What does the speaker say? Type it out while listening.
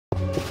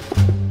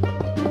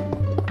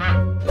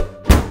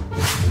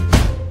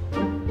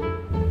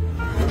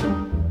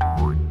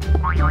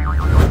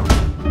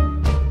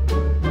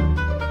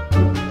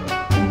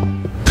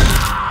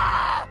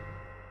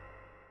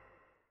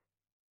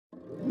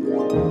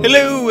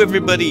Hello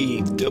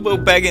everybody,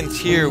 dillbobaggins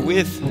here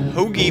with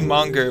Hoagie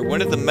Monger,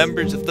 one of the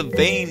members of the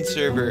VaNE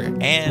server,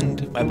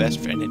 and my best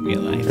friend in real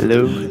life.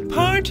 Hello.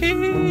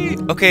 Party!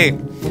 Okay,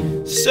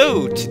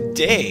 so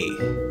today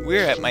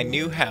we're at my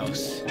new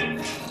house.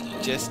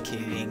 Just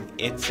kidding,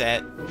 it's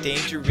at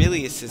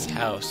Dangerilius'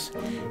 house.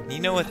 And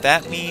you know what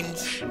that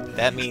means?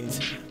 That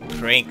means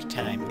prank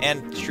time.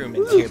 And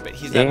Truman's here, but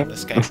he's not on the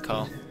Skype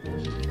call.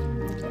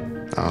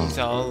 Oh. He's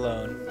all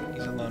alone.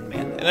 He's a lone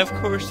man. And of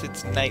course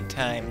it's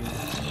nighttime.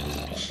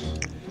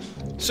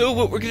 So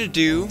what we're gonna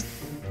do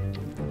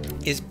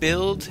is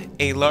build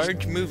a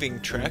large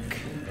moving truck,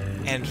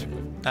 and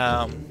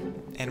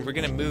we're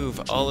gonna move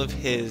all of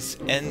his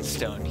end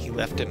stone he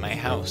left at my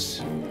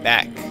house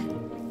back.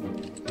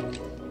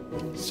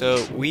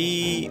 So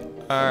we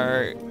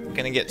are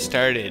gonna get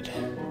started.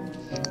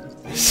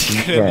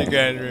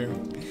 Okay.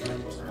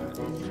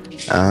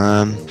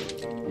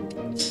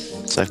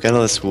 So I've got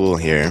all this wool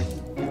here,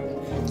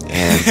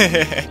 and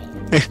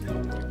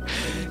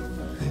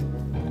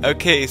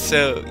okay,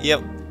 so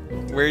yep,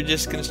 we're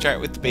just gonna start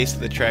with the base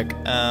of the truck.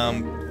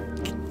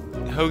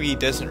 Hoagie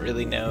doesn't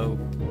really know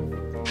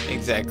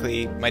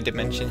exactly my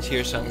dimensions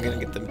here, so I'm gonna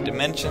get the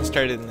dimensions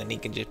started, and then he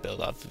can just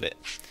build off of it.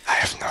 I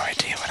have no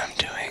idea what I'm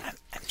doing.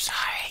 I'm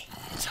sorry.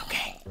 It's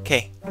okay.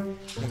 Okay,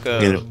 we'll go.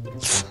 I'm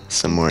gonna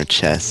some more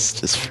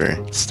chests just for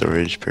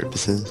storage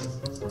purposes.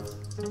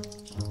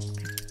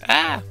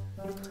 Ah!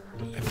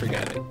 I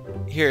forgot it.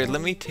 Here,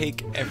 let me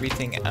take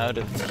everything out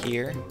of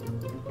here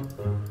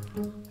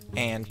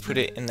and put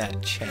it in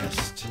that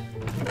chest.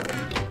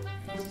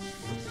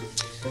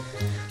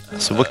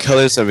 So what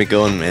colors are we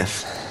going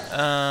with?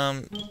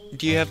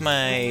 Do you have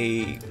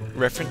my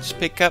reference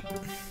pickup?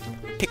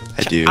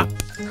 I do.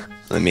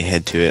 Let me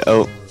head to it.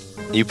 Oh,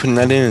 you putting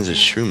that in as a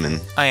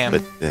shroomman? I am.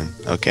 But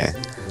okay.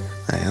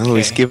 Oh,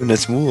 he's giving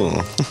us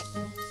wool.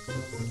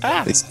 Ah!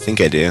 At least I think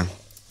I do.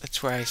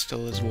 That's where I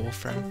stole his wool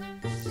from.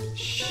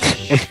 Shh.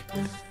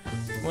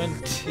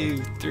 1, 2,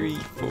 3,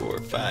 4,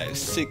 5,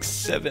 6,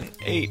 7,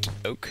 8.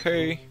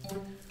 Okay.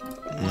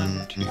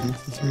 1, 2,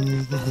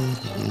 3, 4.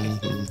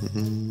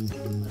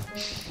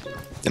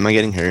 Am I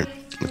getting hurt?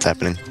 What's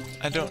happening?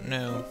 I don't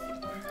know.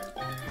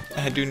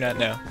 I do not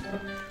know.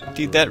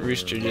 Dude, that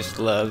rooster just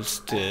loves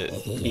to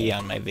be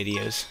on my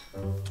videos.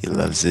 He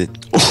loves it.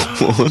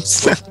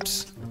 Oops.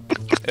 Oops.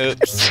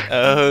 Oops.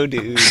 Oh,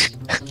 dude.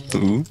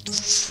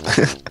 Oops.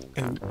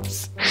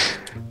 Oops.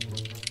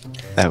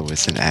 That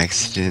was an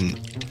accident.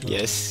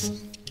 Yes.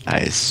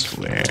 I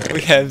swear.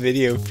 We have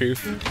video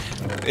proof.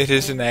 It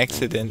is an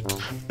accident.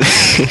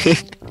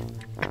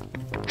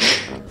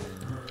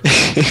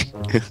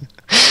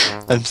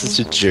 I'm such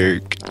a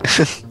jerk.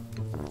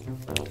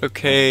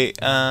 Okay,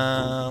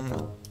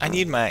 I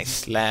need my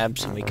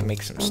slabs and we can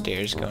make some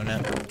stairs going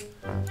up.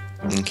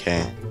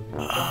 Okay.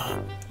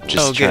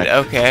 Oh, good.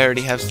 Okay, I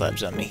already have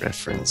slabs on me.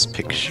 Reference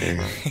picture.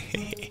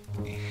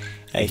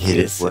 I hit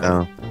it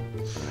well.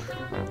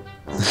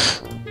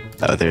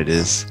 Oh, there it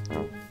is.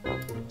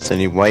 So I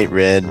need white,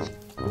 red,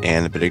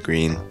 and a bit of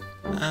green.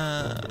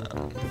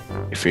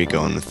 If you're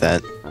going with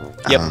that.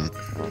 Yep.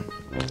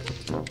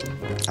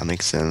 That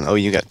makes sense. Oh,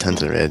 you got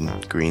tons of red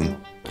and green.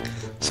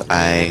 So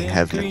I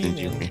have nothing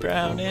to do.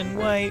 Brown and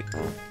white.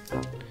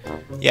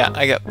 Yeah,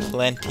 I got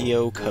plenty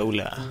of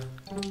cola.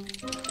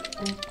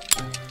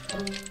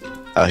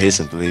 Oh, he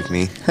doesn't believe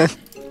me.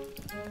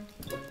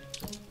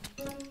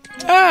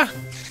 Ah!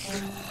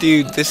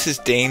 Dude, this is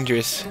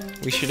dangerous.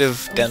 We should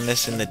have done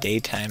this in the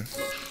daytime.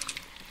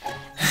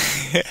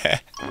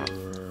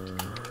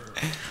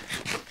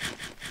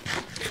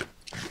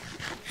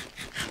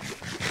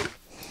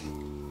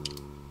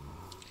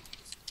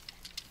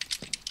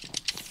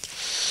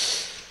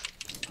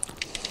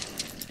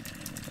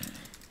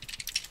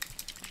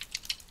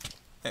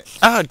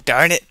 Oh,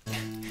 darn it.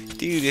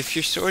 Dude, if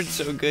your sword's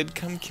so good,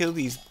 come kill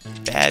these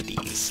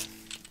baddies.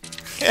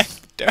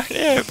 Darn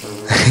it.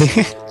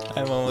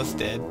 I'm almost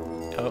dead.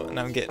 Oh, and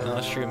I'm getting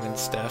all shroom and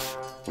stuff.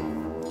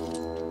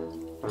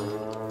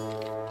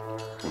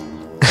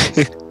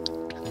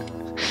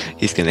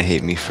 He's gonna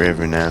hate me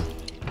forever now.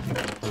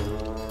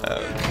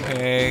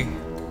 Okay.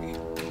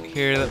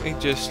 Here, let me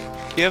just...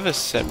 Do you have a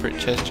separate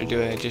chest, or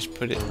do I just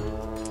put it...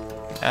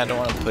 I don't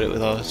want to put it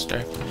with all this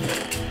stuff.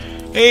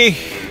 Hey!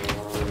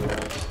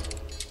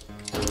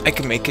 I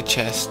can make a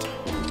chest.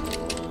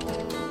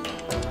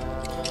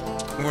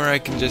 Or I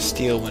can just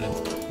steal one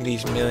of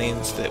these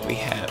millions that we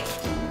have.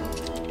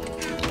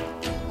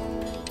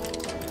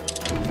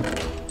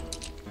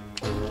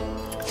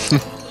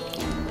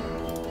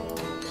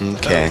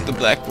 Okay. Oh, the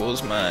black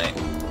wool's mine.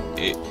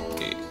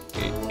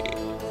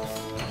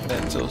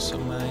 That's also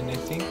mine, I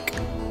think.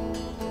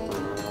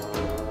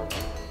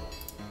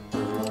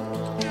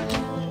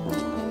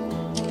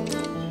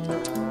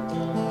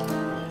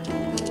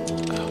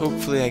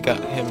 Hopefully I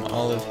got him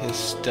all of his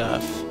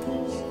stuff.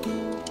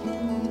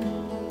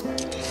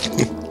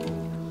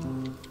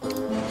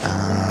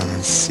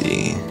 Let's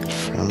see.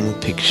 From the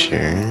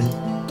picture.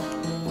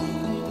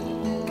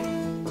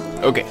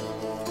 Okay.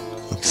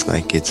 Looks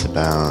like it's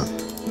about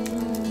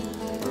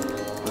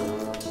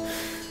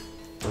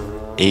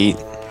 8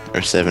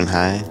 or 7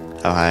 high?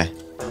 How high?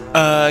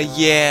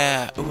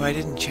 Yeah. Oh, I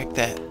didn't check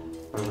that.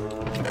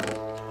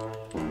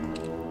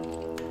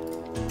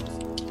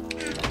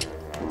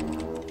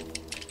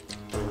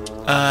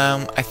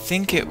 I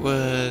think it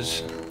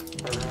was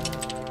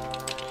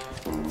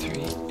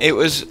 3. It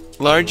was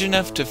large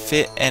enough to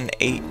fit an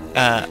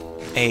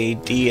a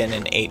D and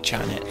an H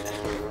on it.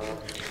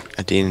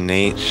 A D and an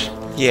H?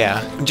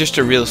 Yeah, just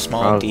a real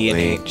small Probably. D and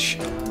H.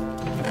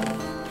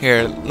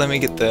 Here, let me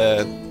get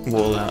the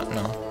wool out and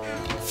I'll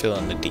fill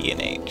in the D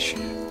and H.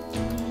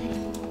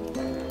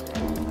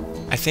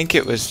 I think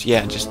it was,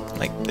 yeah, just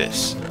like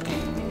this.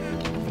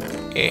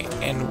 Okay,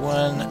 and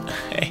one.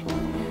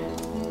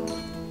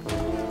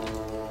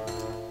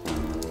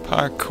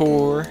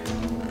 Parkour.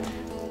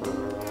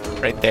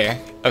 Right there.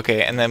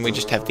 Okay, and then we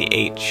just have the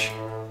H,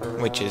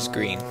 which is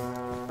green.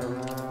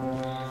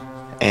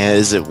 And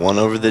is it 1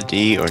 over the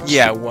D or 2?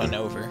 Yeah, 1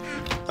 over.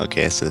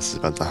 Okay, so this is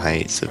about the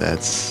height, so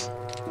that's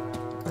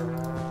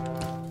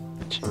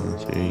 2,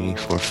 3,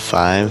 4,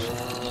 5.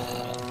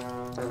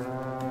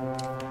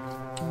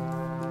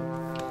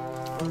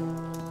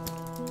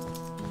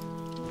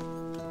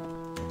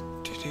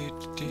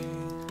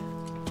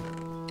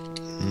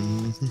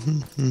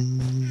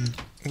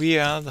 We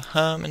are the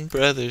Humming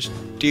Brothers.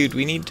 Dude,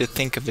 we need to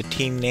think of a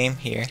team name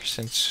here,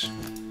 since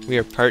we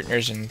are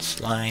partners in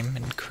slime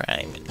and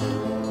crime and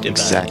divine.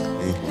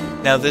 Exactly.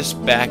 Now this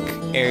back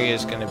area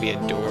is going to be a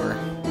door.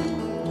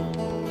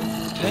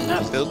 Did I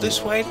not build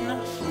this wide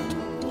enough?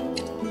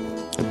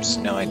 Oops.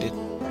 No, I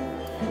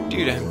didn't.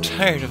 Dude, I'm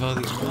tired of all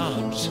these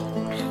mobs.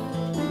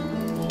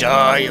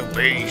 Die, you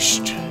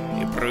beast,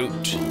 you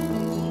brute.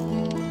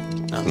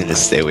 I'm gonna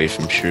stay away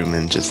from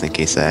Shrewman just in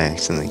case I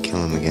accidentally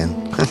kill him again.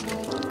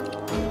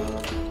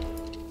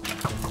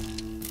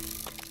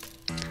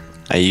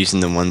 Are you using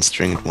the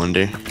one-stringed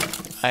wonder?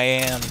 I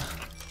am.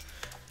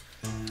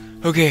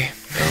 Okay.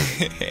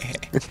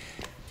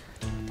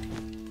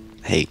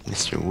 Hey,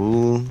 Mr.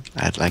 Wool,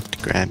 I'd like to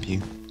grab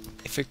you.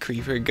 If a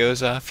creeper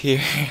goes off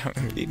here, I'm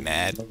gonna be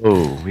mad.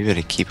 Oh, we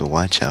better keep a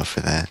watch out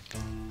for that.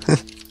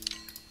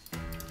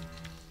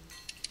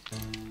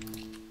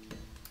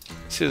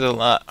 This is a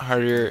lot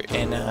harder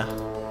in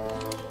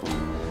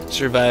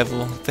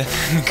survival than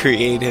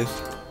creative.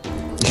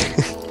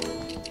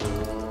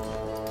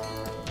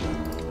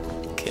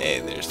 Okay,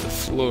 there's the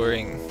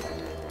flooring.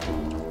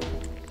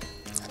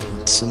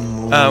 Some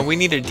more. We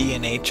need a D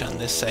and H on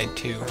this side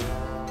too.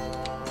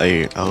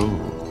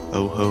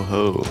 Oh ho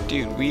ho.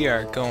 Dude, we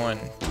are going.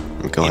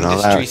 We're going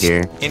all out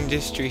here.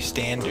 Industry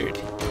standard.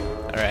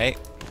 Alright?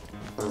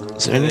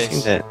 Is there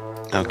anything that...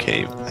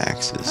 Okay,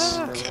 axes.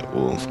 Get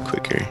wool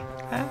quicker.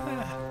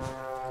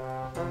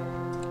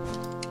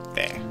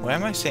 There. Why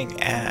am I saying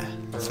ah?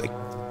 It's like...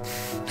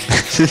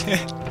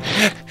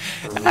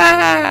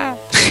 ah!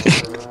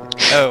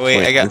 Oh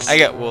wait, I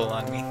got wool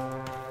on me.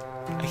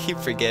 I keep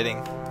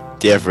forgetting.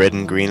 Do you have red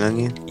and green on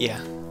you? Yeah.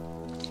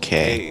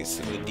 Okay. Okay,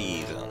 so the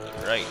D's on the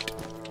right.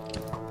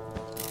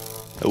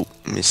 Oh,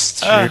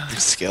 Mr.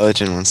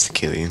 Skeleton wants to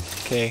kill you.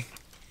 Okay.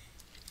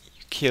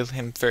 You kill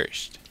him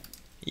first.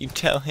 You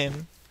tell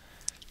him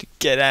to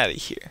get out of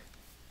here.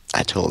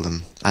 I told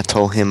him. I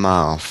told him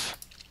off.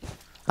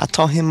 I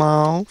told him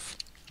off.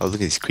 Oh, look at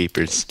these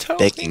creepers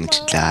begging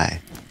to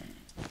die.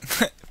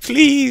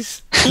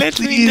 Please, let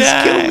me Please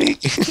die. kill me.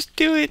 Just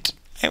do it.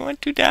 I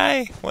want to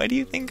die. Why do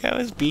you think I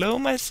was blow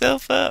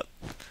myself up?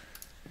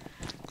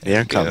 They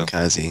are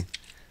kamikaze.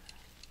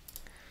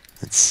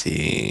 Let's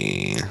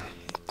see.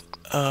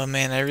 Oh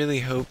man, I really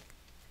hope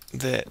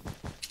that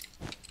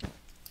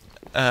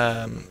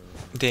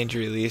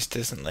Dangerilius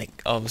doesn't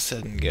like all of a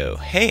sudden go,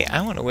 hey,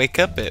 I want to wake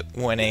up at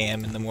 1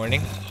 a.m. in the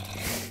morning.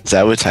 Is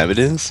that what time it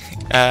is?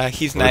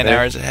 He's 9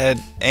 hours ahead,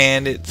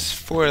 and it's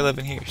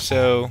 4:11 here,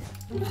 so...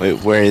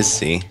 Wait, where is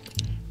he?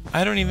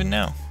 I don't even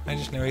know. I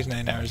just know he's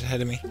 9 hours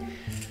ahead of me.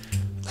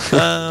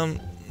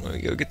 Let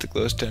me go get the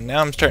glowstone.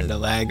 Now I'm starting to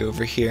lag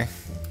over here.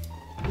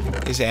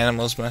 These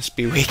animals must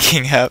be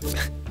waking up.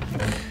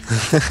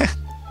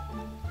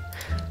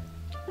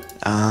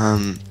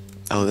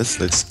 Oh, this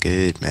looks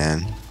good,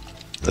 man.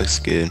 Looks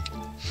good.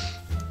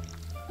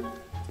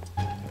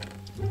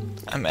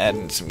 I'm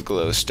adding some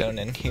glowstone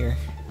in here.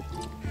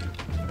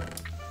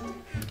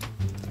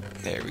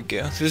 There we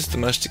go. This is the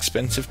most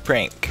expensive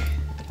prank.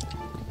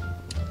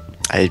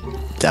 I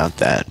doubt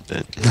that,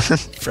 but...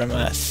 From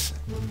us.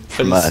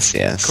 From us,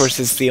 yes. Of course,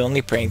 it's the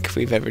only prank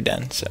we've ever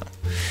done, so...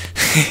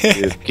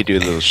 You could do a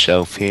little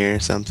shelf here or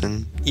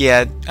something.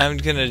 Yeah, I'm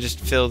gonna just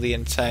fill the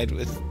inside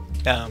with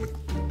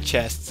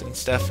chests and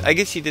stuff. I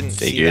guess you didn't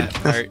see that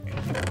part.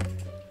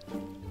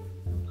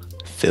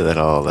 Fill it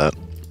all up.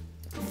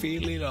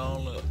 Fill it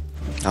all up.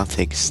 I'll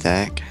take a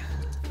stack.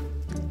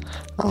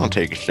 I'll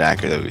take a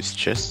stack of those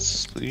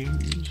chests, please.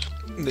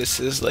 This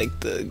is like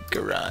the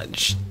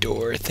garage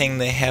door thing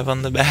they have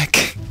on the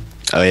back.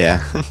 Oh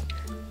yeah.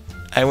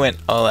 I went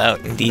all out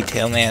in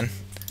detail, man.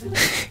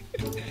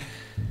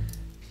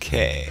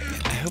 Okay,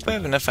 I hope I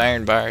have enough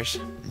iron bars.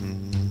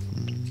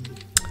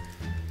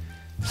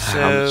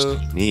 How much do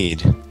you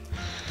need?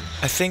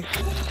 I think,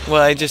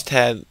 well, I just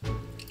had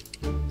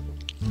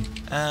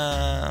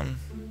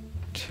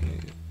Two.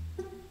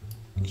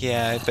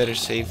 Yeah, I better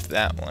save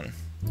that one.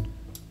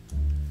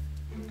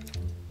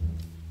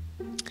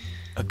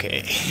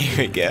 Okay, here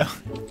we go.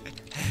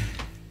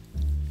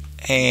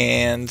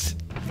 And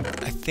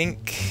I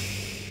think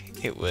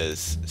it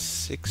was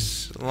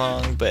 6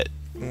 long, but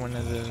one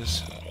of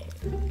those.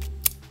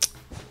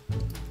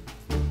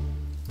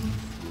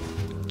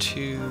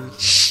 2,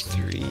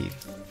 3,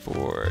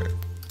 4,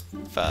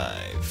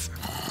 5.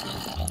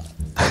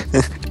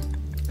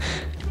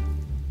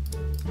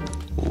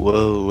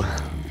 Whoa.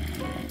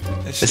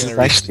 This is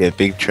actually a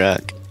big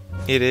truck.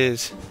 It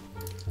is.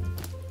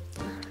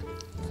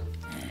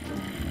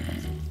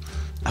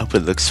 I hope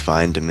it looks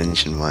fine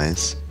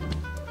dimension-wise.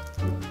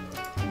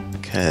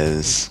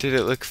 Because... Did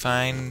it look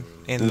fine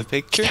in the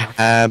picture?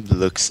 Cab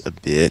looks a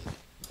bit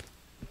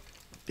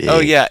big. Oh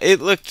yeah,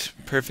 it looked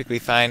perfectly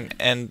fine,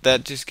 and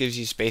that just gives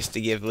you space to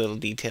give little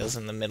details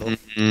in the middle.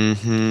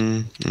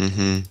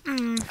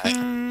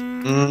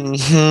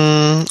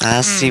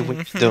 I see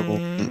what you're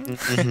doing.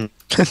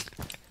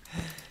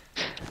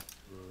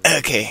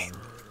 Okay.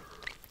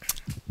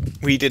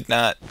 We did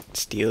not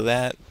steal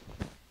that.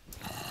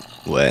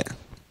 What?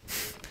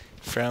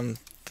 From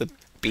the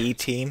B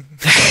team.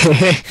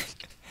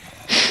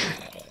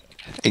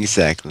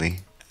 Exactly.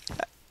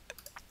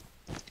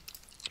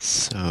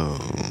 So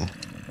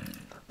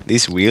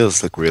these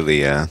wheels look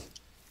really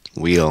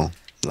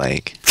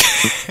wheel-like.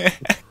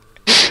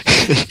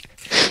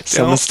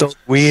 Someone stole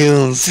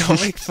wheels.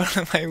 Don't make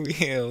fun of my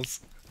wheels.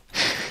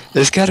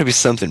 There's got to be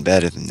something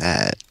better than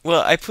that.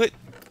 Well, I put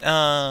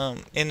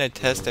in a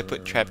test I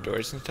put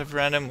trapdoors and stuff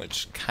around them,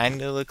 which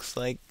kind of looks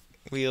like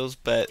wheels,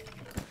 but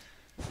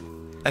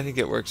I think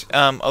it works.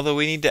 Although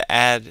we need to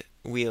add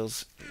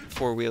wheels,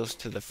 4 wheels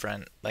to the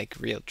front, like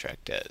real truck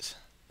does.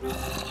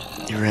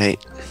 You're right.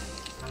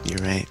 You're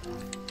right.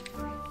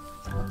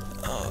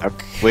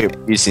 Okay. Wait,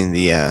 we're using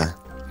the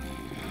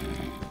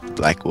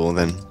black wool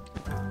then?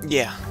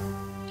 Yeah.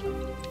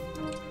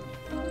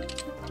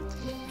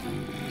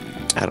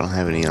 I don't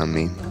have any on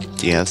me.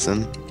 Do you have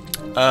some?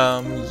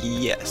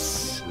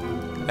 Yes.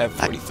 I have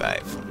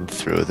 45.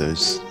 Throw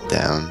those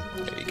down.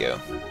 There you go.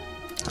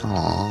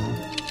 Aww.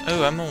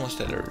 Oh, I'm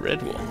almost at a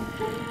red wool.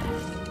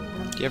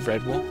 Do you have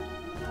red wool?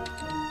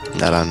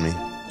 Not on me.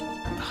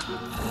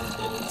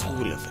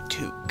 Fool of a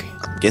toque.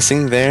 I'm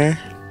guessing there?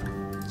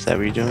 Is that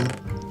what you're doing?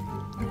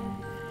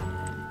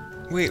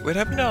 Wait, what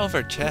happened to all of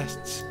our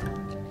chests?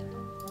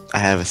 I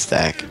have a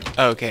stack.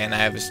 Oh, okay, and I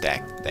have a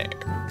stack there.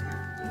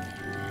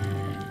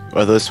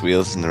 Are those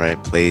wheels in the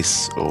right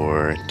place,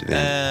 or do they...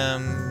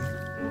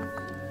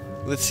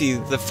 Let's see,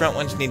 the front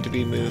ones need to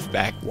be moved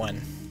back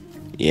 1.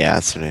 Yeah,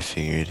 that's what I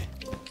figured.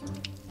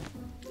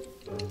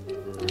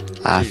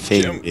 I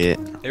figured it.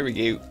 There we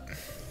go.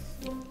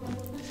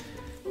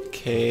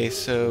 Okay,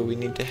 so we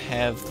need to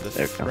have the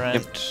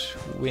front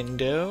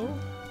window.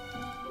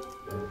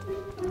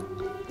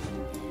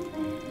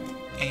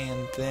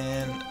 And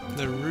then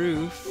the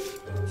roof.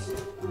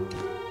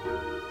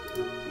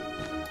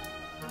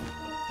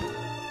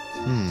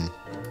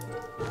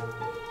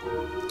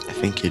 I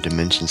think your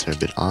dimensions are a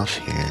bit off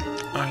here.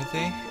 Are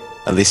they?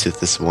 At least with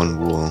this one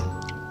wool.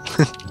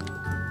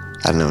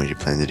 I don't know what you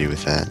plan to do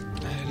with that.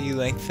 How do you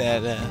like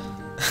that,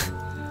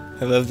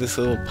 I love this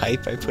little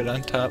pipe I put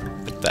on top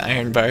with the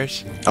iron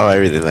bars. Oh, I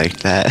really like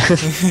that.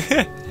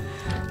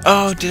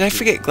 Oh, did I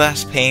forget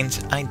glass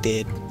panes? I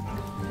did.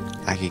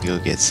 I could go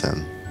get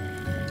some.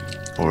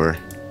 Or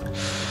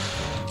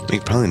we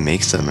could probably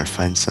make some or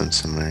find some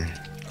somewhere.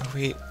 Oh,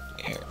 wait.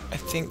 Here. I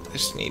think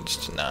this needs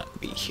to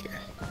not be here.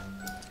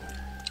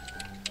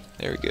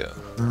 There we go.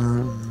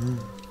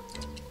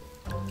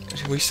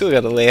 We still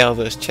gotta lay all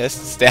those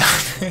chests down.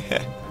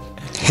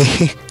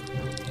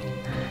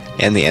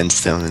 And the end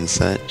stone and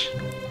such.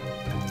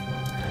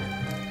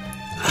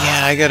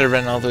 Yeah, I gotta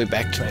run all the way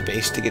back to my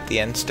base to get the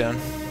end stone.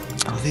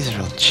 Oh, these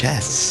are all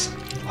chests.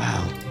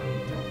 Wow.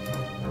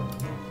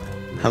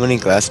 How many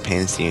glass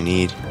panes do you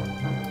need?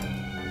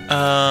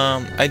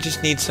 I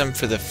just need some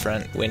for the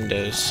front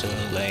windows, so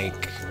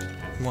like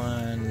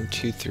 1,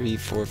 2, 3,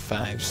 4,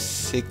 5,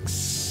 6,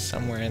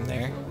 somewhere in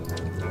there.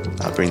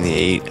 I'll bring the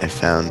 8 I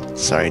found.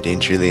 Sorry,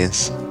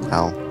 Dangerilius.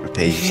 I'll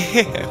repay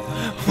you.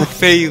 We'll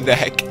pay you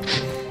back.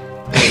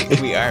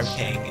 We are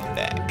paying him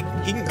back.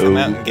 He can come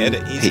out and get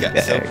it. He's got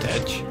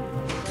self-touch.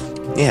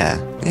 Yeah.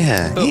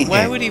 But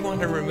why would he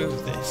want to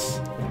remove this?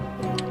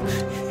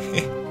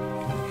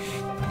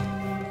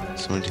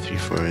 So 1, 2, 3,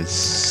 4,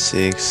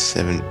 6,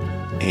 7,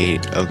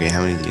 8. Okay,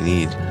 how many do you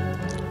need?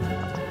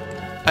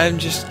 I'm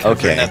just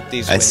covering up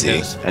these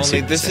windows. I see.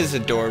 Only this is a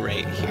door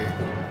right here.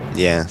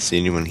 Yeah, so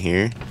you need one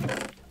here?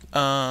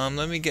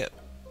 Let me get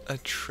a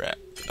trap.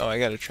 Oh, I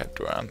got a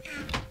trapdoor on me.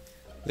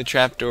 The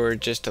trapdoor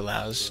just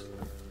allows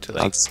to,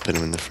 like... I'll just put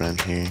them in the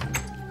front here.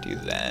 Do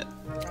that.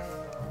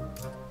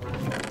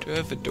 Do I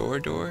have a door?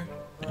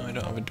 No, I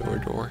don't have a door.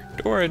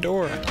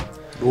 Door.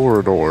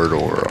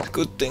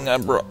 Good thing I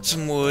brought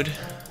some wood.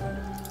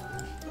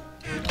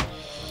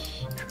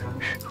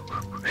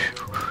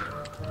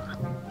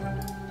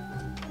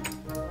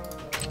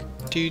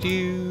 do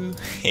do.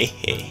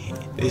 Hey,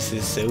 this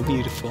is so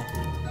beautiful.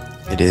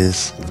 It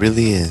is. It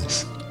really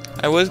is.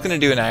 I was gonna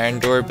do an iron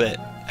door, but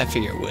I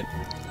figure wood.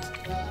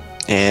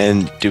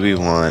 And do we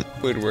want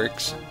Wood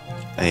works.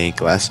 a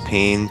glass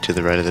pane to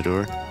the right of the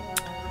door?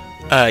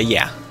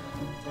 Yeah.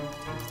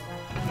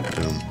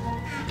 Boom.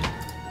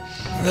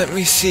 Let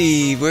me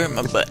see. Where are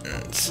my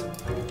buttons?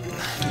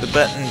 The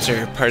buttons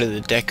are part of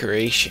the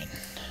decoration.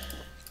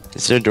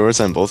 Is there doors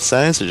on both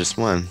sides or just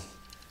one?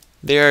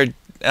 They are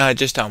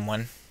just on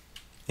one.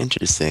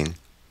 Interesting.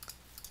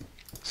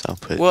 So I'll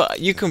put... Well,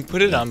 you can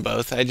put it on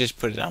both. I just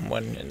put it on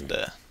one in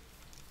the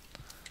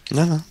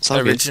No, it's all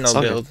original good. It's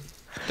all build.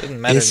 Good.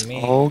 Doesn't matter It's to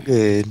me. all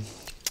good.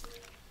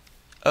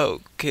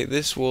 Okay,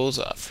 this wool's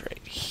off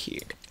right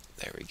here.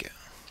 There we go.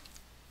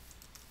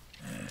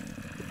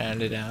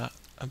 Round it out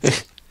a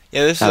bit.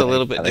 Yeah, this is a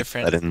little bit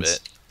different, buttons.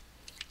 but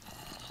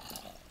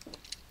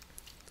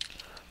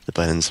The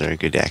buttons are a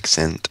good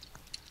accent.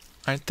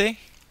 aren't they?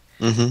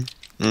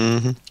 Mm-hmm.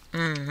 Mm-hmm.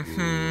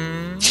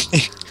 Mm-hmm.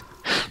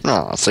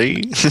 Aw,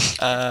 see?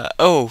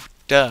 Oh,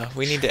 duh.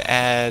 We need to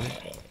add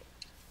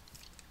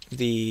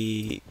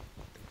the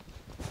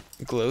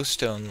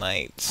glowstone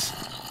lights.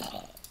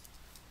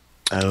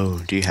 Oh,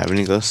 do you have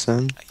any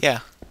glowstone? Yeah.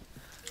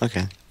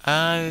 Okay.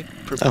 I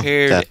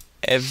prepared that.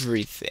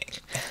 everything.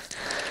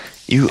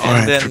 You are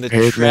And a then the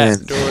prepared man.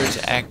 trapdoors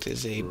act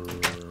as a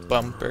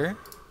bumper.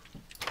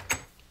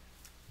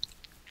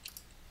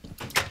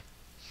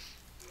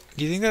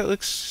 Do you think that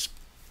looks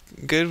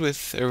good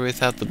with or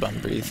without the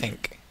bumper, you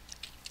think?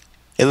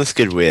 It looks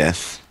good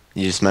with.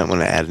 You just might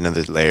want to add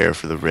another layer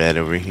for the red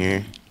over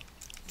here.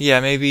 Yeah,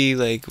 maybe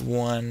like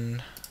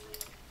one.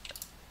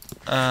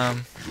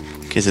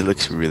 Because it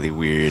looks really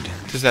weird.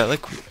 Does that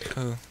look?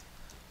 Oh,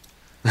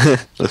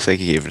 Looks like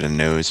you gave it a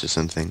nose or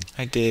something.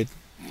 I did.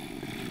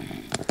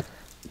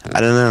 I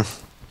don't know.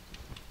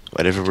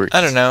 Whatever works.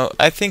 I don't know.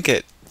 I think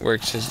it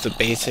works as the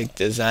basic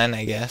design,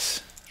 I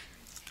guess.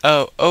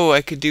 Oh,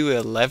 I could do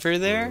a lever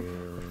there?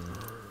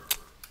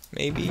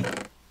 Maybe.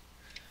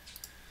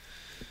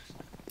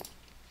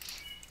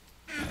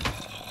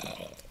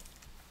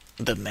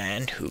 The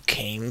man who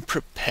came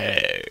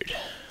prepared.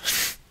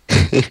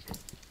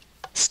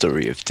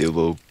 Story of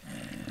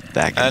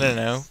dillbobaggins. I don't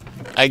know.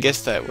 I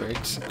guess that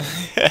works.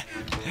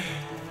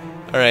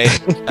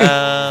 Alright,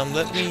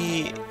 let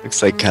me...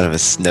 Looks like kind of a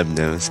snub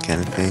nose kind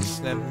of thing.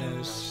 Snub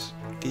nose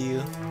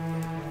deal.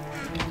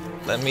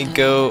 Let me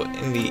go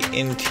in the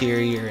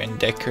interior and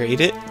decorate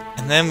it.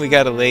 And then we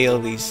gotta lay all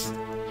these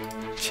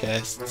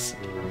chests.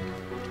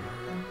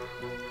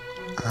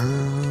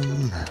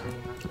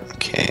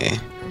 Okay.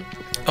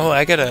 Oh,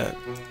 I gotta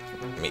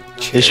make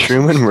Is chairs.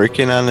 Truman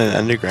working on an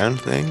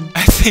underground thing?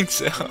 I think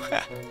so.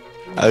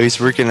 Oh, he's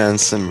working on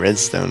some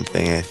redstone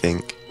thing, I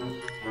think.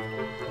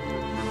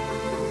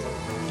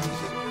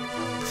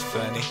 It's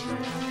funny.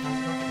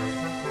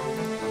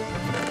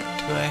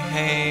 Do I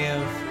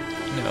have...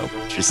 Nope.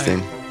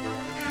 Interesting.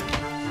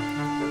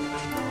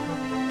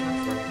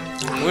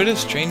 What a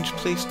strange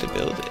place to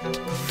build it.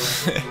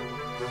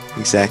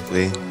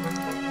 Exactly.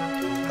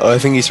 Oh, I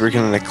think he's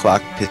working on a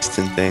clock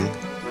piston thing.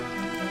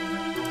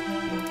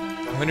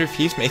 I wonder if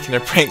he's making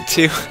a prank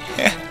too.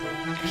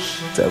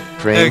 What's up,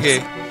 prank? Okay.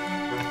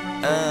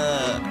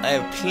 I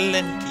have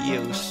plenty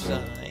of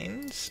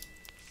signs.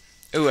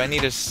 Oh, I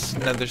need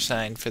another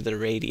sign for the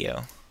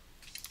radio.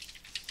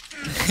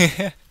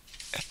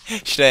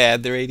 Should I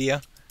add the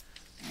radio?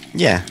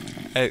 Yeah.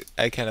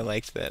 I kind of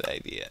liked that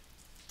idea.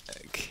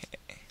 Okay.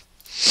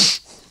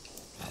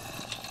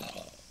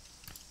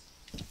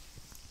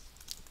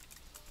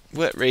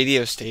 What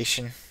radio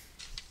station?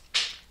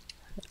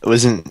 It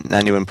wasn't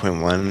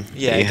 91.1.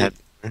 Yeah, you I had.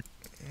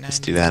 Let's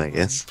do that, I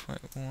guess.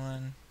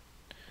 91.1.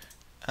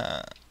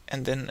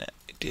 And then I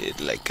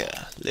did like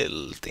a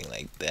little thing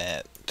like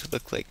that to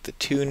look like the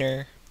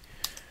tuner.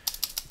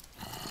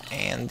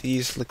 And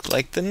these look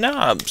like the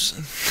knobs.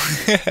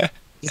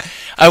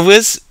 I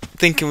was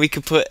thinking we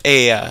could put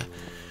a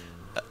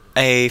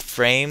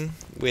frame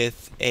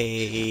with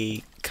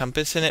a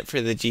compass in it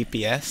for the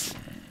GPS.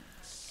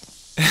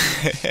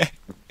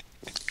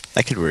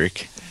 That could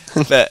work.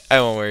 But I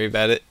won't worry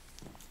about it.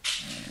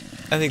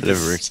 I think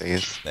Whatever works, I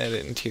guess. that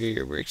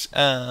interior works.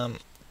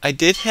 I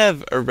did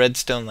have a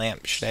redstone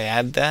lamp. Should I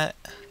add that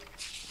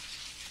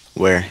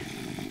Where?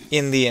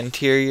 in the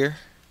interior?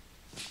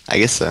 I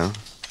guess so.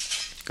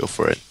 Go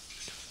for it.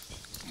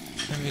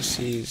 Let me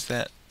see. Is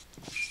that?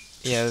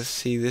 Yeah. Let's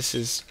see. This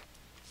is.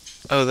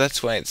 Oh,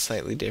 that's why it's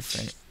slightly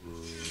different.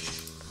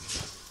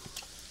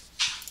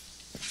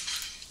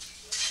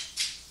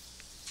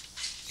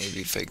 Maybe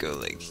if I go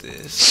like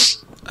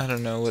this. I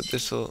don't know what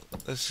this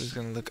is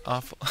gonna look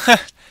awful.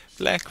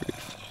 Black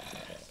roof.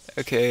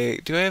 Okay,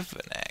 do I have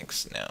an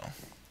axe? No.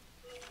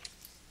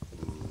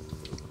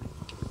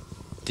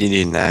 Do you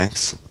need an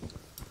axe?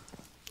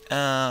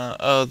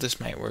 Oh, this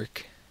might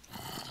work.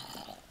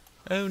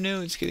 Oh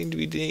no, it's getting to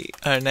be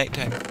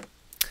nighttime.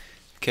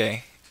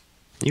 Okay.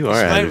 You are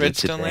Is out my of it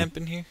redstone today. lamp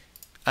in here?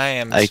 I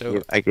am I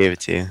so... gave it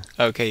to you.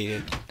 Okay, you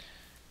did.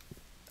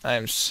 I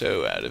am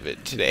so out of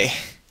it today.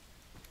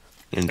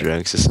 In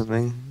drugs or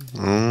something?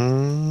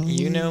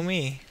 You know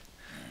me.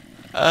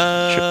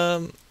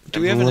 Sure. Do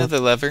we have another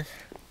lever?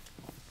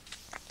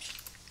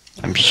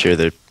 I'm sure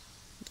they're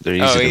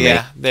easy Oh to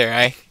yeah, there.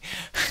 I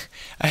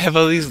have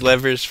all these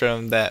levers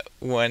from that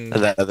one.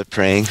 make. That other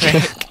prank.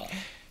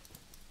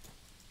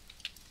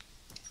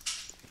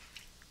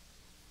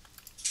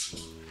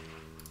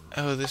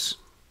 Oh,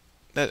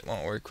 that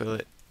won't work, will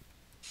it?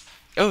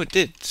 Oh, it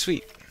did.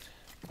 Sweet.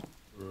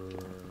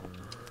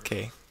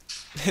 Okay.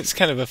 It's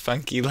kind of a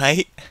funky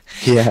light.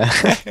 Yeah.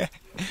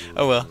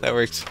 Oh well, that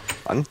works.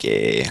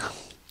 Funky.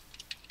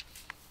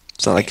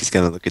 It's not like he's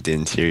gonna look at the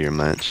interior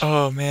much.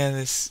 Oh man,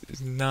 this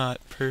is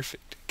not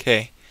perfect.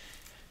 Okay.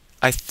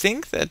 I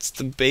think that's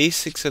the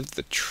basics of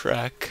the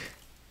truck.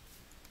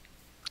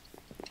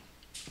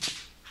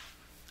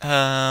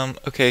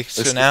 Okay,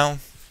 so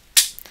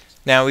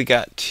now we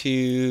got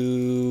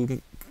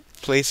to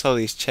place all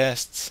these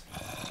chests.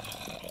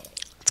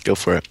 Let's go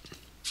for it.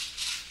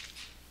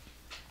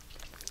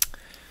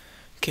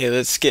 Okay,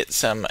 let's get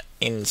some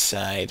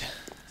inside.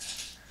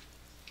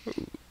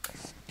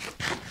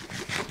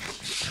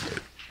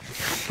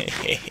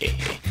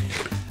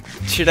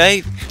 Should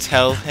I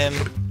tell him,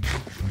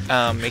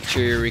 make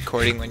sure you're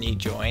recording when you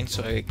join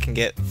so I can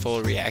get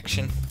full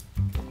reaction?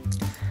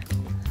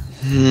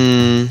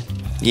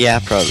 Yeah,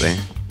 probably.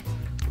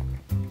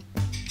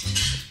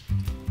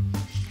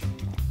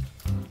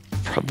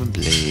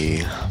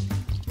 Probably.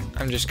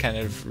 I'm just kind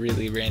of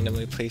really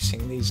randomly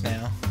placing these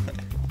now.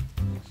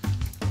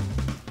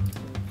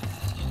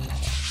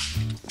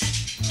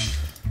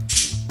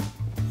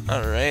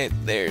 Alright,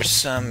 there's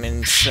some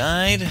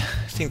inside.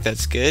 I think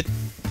that's good.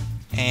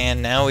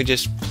 And now we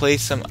just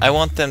place them. I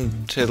want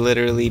them to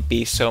literally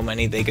be so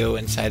many they go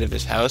inside of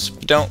his house.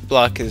 But don't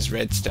block his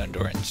redstone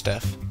door and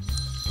stuff.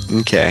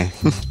 Okay.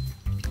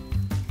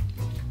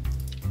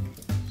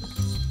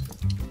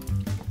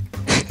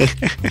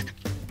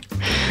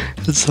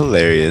 That's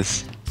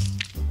hilarious.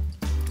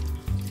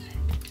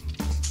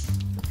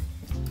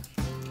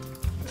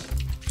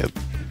 Yep.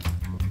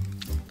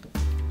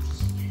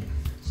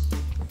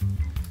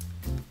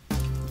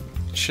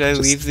 Should I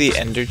leave the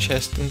ender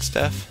chest and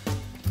stuff?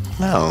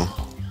 No.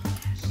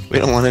 We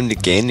don't want him to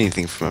gain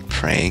anything from a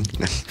prank.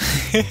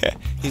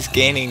 He's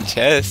gaining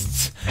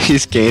chests.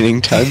 He's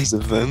gaining tons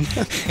of them.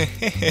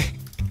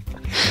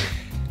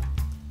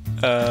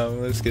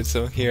 Let's get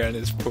some here on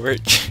his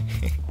porch.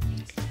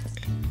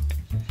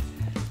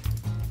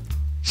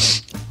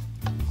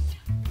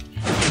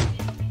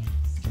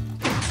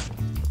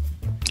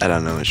 I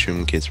don't know what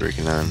Shroom Kid's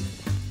working on.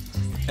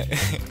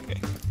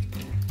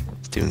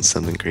 He's doing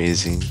something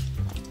crazy.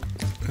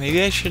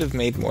 Maybe I should have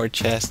made more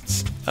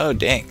chests. Oh,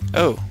 dang.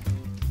 Oh.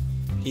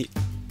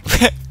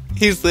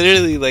 He's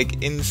literally,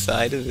 like,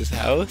 inside of his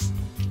house?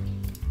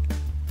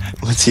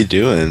 What's he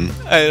doing?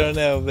 I don't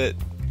know, but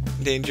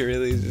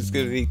Dangerilius is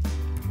gonna be...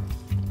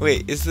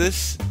 Wait, is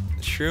this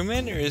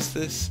Shroomin, or is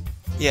this...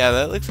 Yeah,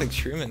 that looks like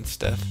Shroomin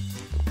stuff.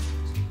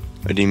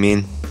 What do you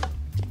mean?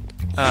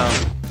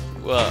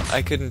 Well,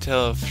 I couldn't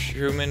tell if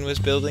Shroomin was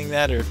building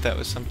that, or if that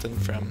was something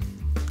from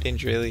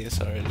Dangerilius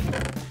already.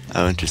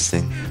 Oh,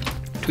 interesting.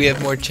 Do we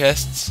have more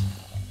chests?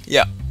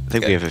 Yeah. I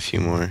think we have a few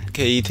more.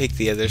 Okay, you take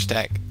the other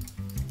stack.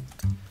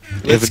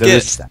 We have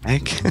another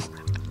stack?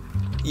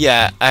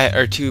 Yeah,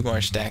 or two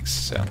more stacks,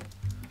 so.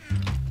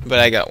 But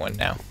I got one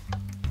now.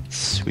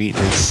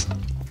 Sweetness.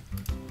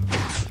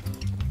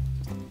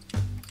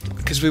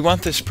 Because we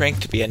want this prank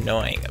to be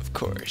annoying, of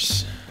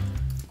course.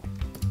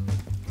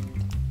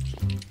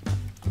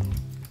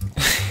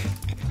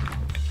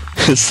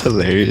 It's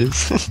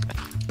hilarious.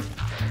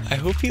 I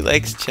hope he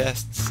likes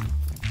chests.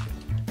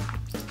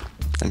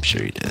 I'm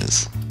sure he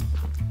does.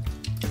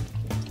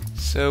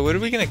 So what are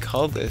we gonna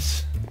call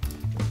this?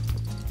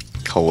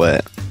 Call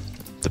what?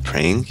 The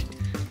prank?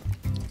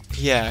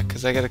 Yeah,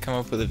 because I gotta come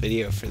up with a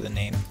video for the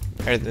name.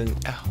 Or the...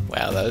 Oh,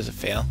 wow, that was a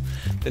fail.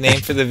 The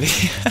name for the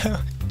video.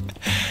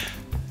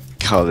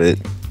 Call it...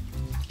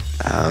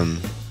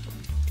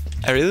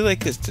 I really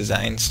like his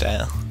design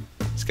style.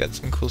 He's got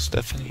some cool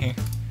stuff in here.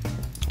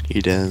 He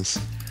does.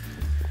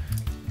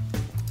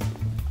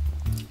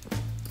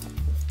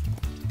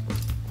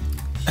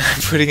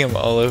 I'm putting him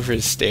all over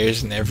his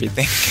stairs and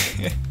everything.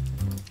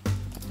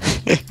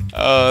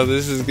 Oh,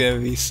 this is gonna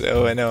be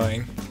so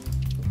annoying.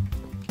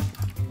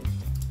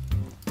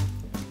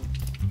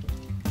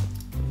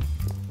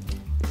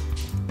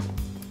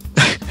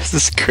 This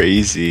is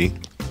crazy.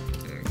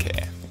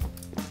 Okay.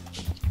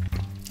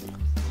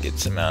 Get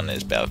some on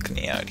his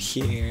balcony out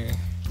here.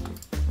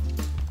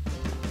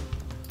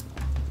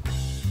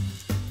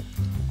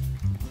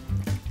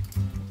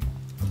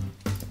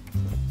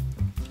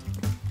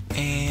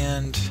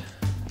 And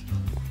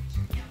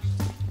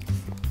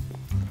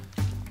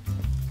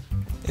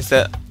is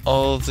that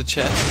all of the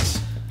chests?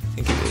 I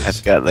think it is.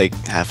 I've got like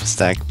half a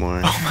stack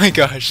more. Oh my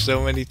gosh,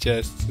 so many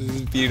chests. This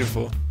is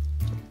beautiful.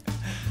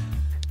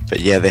 But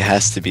yeah, there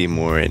has to be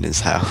more in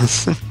his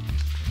house.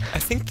 I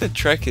think the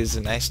truck is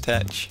a nice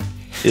touch.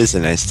 It is a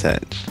nice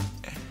touch.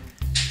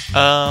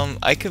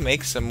 I could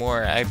make some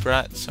more. I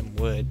brought some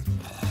wood.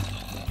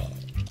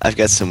 I've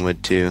got some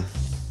wood too.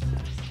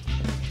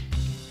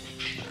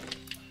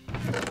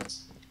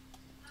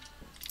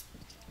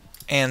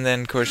 And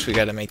then, of course, we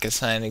gotta make a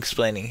sign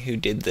explaining who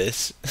did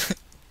this.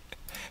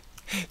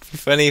 It'd be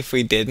funny if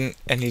we didn't,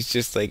 and he's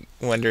just like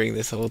wondering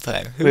this whole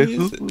time. Who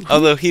is it?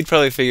 Although he'd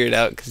probably figure it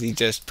out because he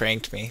just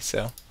pranked me.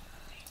 So.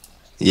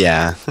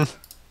 Yeah.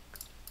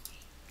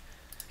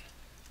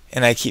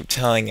 And I keep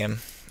telling him,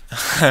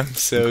 I'm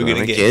so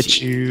gonna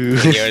get you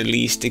when you're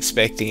least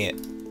expecting it.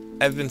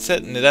 I've been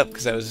setting it up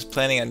because I was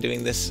planning on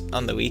doing this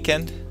on the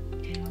weekend.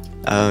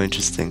 Oh,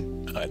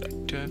 interesting. Oh,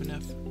 do I have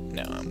enough?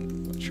 No,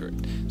 I'm short.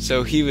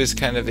 So he was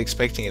kind of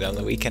expecting it on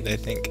the weekend, I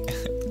think.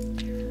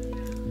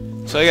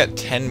 So I got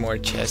 10 more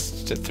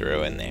chests to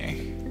throw in there.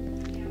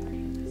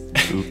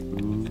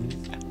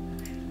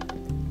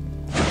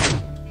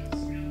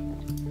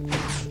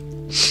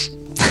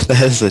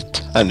 That is a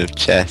ton of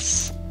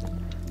chests.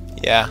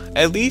 Yeah,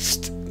 at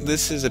least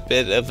this is a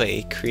bit of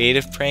a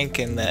creative prank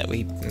in that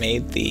we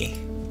made the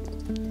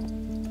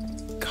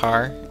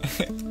car.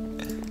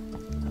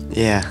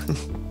 Yeah.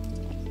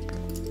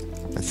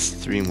 That's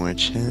 3 more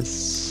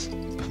chests.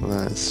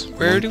 Plus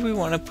Where do we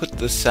want to put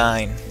the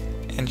sign?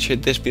 And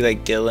should this be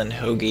like Dylan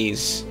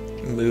Hoagie's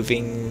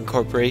Moving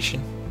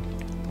Corporation?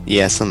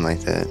 Yeah, something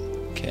like that.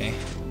 Okay.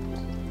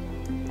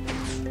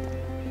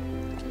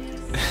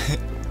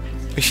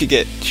 We should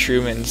get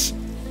Truman's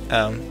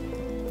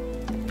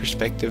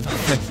perspective on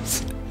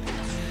this.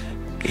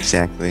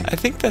 Exactly. I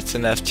think that's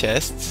enough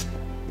chests.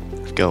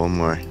 Go one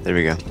more. There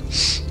we go.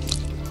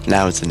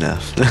 Now it's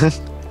enough.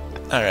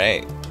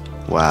 Alright.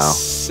 Wow.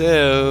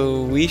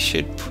 So we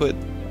should put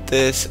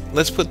this,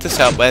 let's put this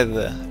out by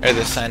the, or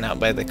the sign out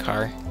by the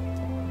car.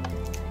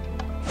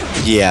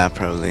 Yeah,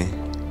 probably.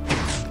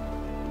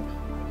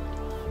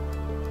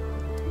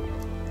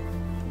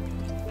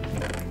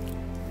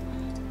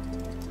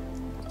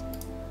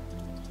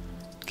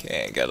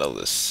 Okay, I got all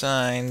the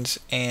signs,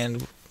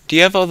 and do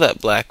you have all that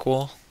black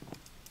wool?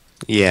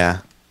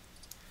 Yeah.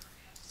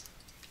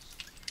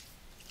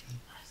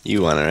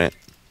 You want it, right?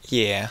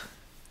 Yeah.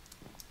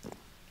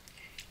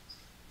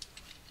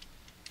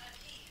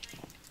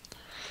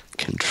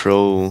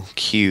 Control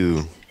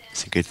Q.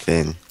 It's a good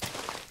thing.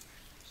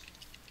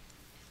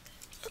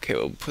 Okay,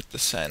 we'll put the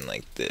sign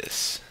like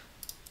this.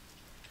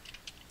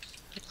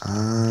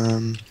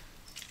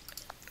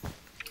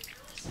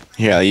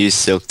 Here, I'll use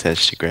Silk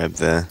Touch to grab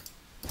the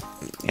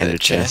ender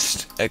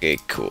chest. Okay,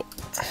 cool.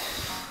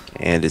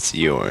 And it's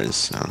yours,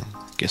 so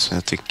I guess I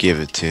have to give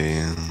it to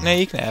you. No,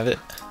 you can have it.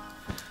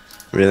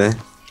 Really?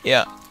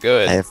 Yeah, go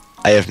ahead.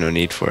 I have no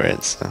need for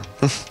it, so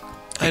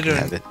I can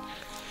have it.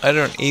 I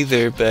don't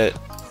either, but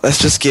let's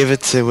just give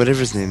it to whatever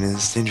his name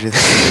is.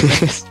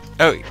 Dangerilius.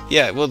 oh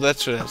yeah, well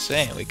that's what I'm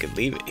saying. We could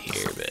leave it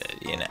here, but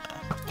you know.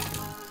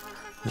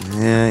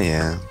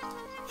 Yeah.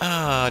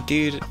 Ah, oh,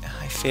 dude,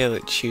 I fail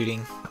at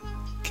shooting.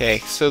 Okay,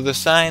 so the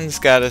sign's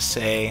gotta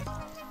say,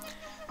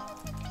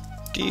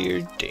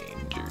 "Dear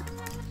Danger."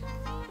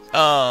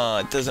 Oh,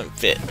 it doesn't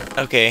fit.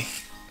 Okay.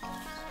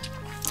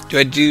 Do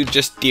I do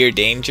just Dear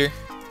Danger?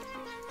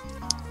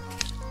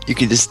 You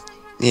could just,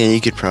 yeah, you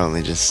could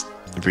probably just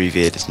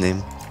abbreviate his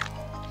name.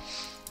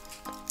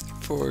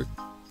 For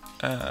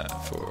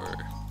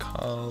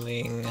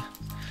calling,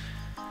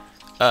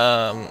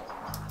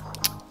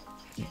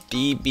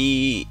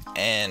 DB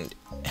and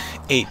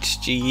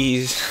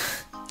HGs,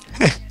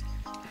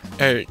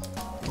 or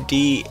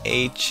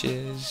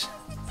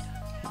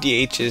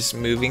DH's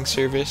moving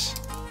service.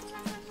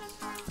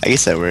 I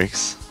guess that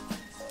works.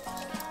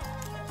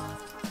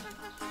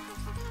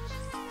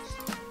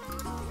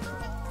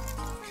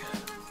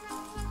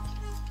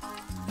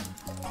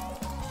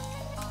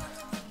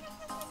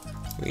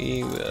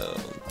 We will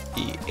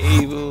be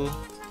able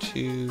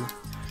to.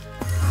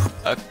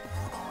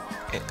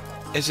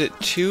 Is it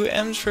 2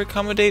 M's for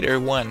accommodate or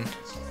 1?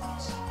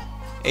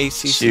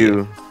 ACC.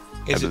 2,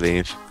 I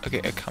believe. Okay,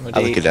 accommodate.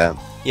 I'll look it up.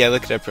 Yeah,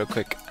 look it up real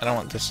quick. I don't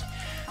want this.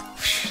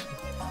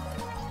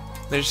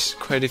 There's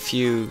quite a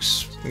few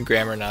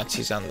grammar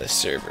Nazis on this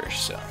server,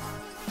 so.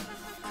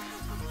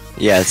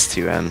 Yeah, it's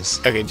 2 M's.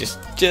 Okay,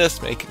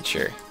 just making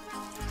sure.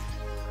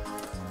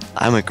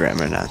 I'm a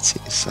grammar Nazi,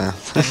 so.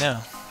 I know.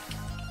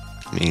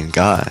 I mean,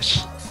 gosh.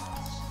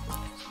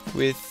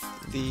 With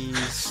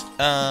these,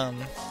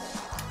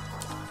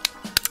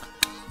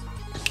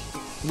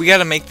 we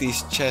gotta make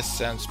these chests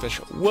sound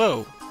special.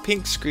 Whoa!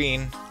 Pink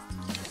screen.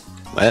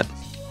 What?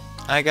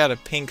 I got a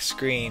pink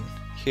screen.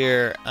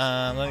 Here,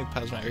 let me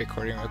pause my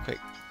recording real quick.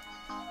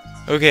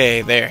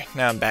 Okay, there.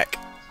 Now I'm back.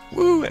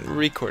 Woo! And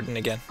recording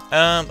again.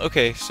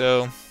 Okay,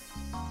 so.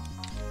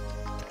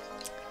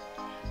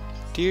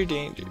 Dear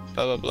Danger,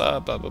 blah blah blah,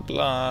 blah blah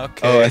blah.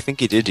 Okay. Oh, I think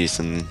he did do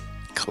some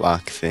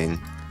clock thing.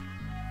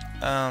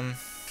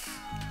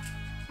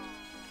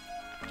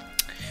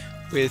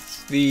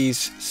 With these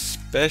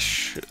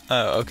special,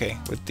 okay,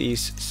 with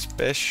these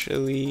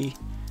specially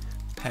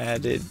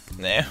padded,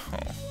 no,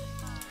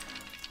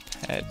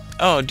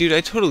 oh dude,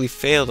 I totally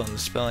failed on the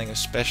spelling of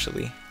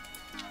specially.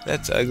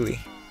 That's ugly.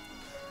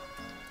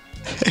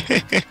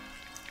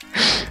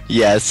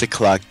 Yeah, it's a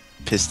clock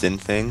piston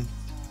thing.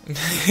 You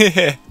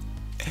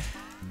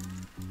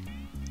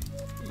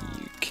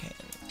can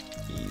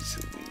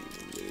easily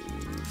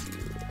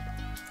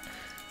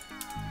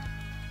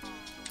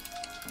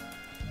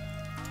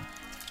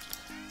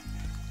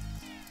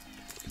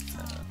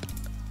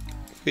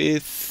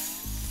lose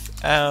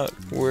without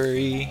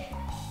worry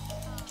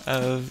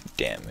of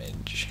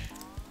damage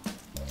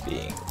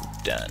being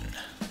done.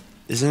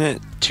 Isn't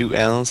it 2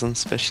 L's on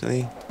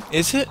specially?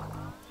 Is it?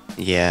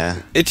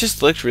 Yeah. It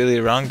just looked really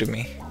wrong to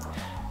me.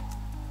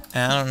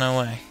 I don't know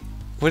why.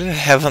 What did I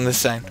have on the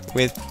sign?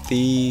 With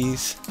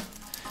these...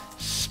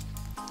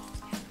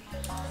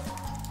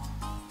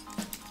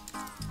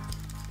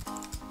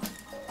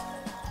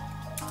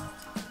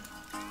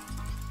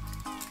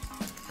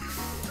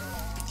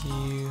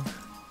 You...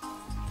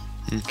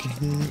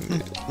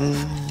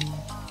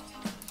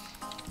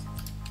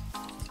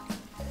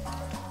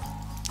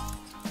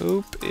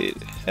 Hope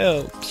it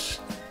helps.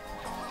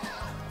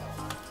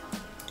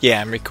 Yeah,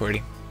 I'm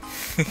recording.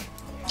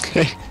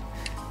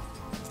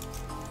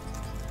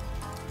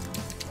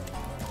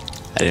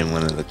 I didn't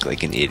want to look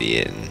like an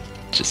idiot and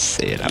just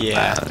say it out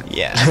loud.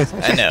 Yeah,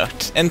 I know.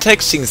 And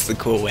texting's the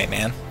cool way,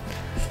 man.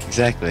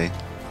 Exactly.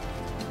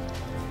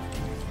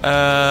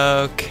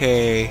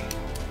 Okay.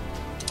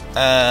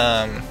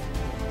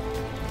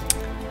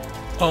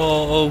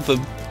 All the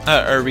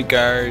our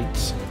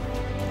regards.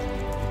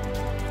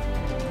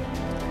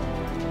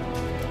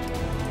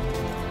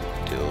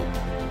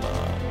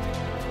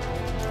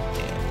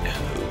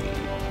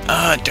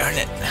 Ah, darn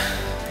it.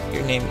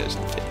 Your name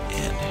doesn't fit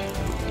in.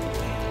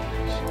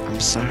 I'm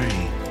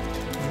sorry.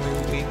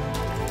 Moving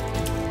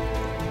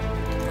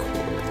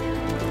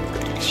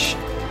Corporation.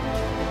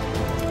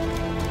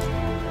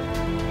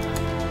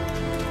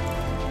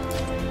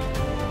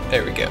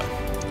 There we go.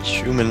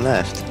 Schumann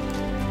left.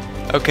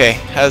 Okay,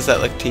 how does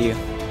that look to you?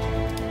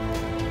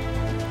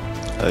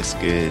 Looks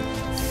good.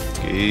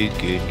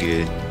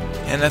 Good.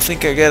 And I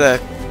think I gotta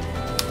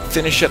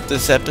finish up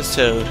this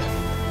episode.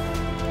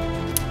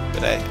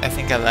 But I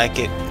think I like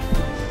it.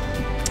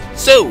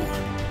 So,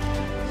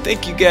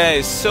 thank you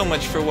guys so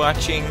much for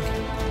watching.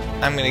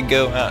 I'm gonna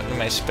go out in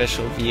my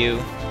special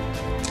view.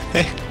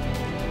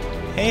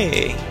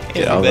 Hey,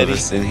 get everybody. all of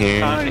us in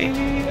here. Party,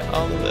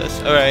 all of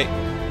us. Alright,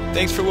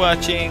 thanks for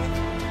watching.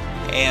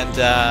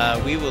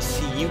 And we will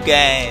see you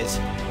guys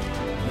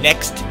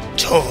next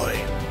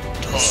time.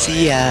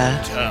 See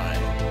ya. Time.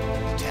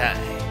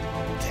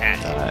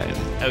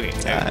 Okay,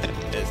 Time.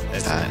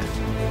 that's Time.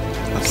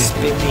 enough. Okay.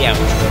 Spin the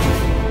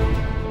outro.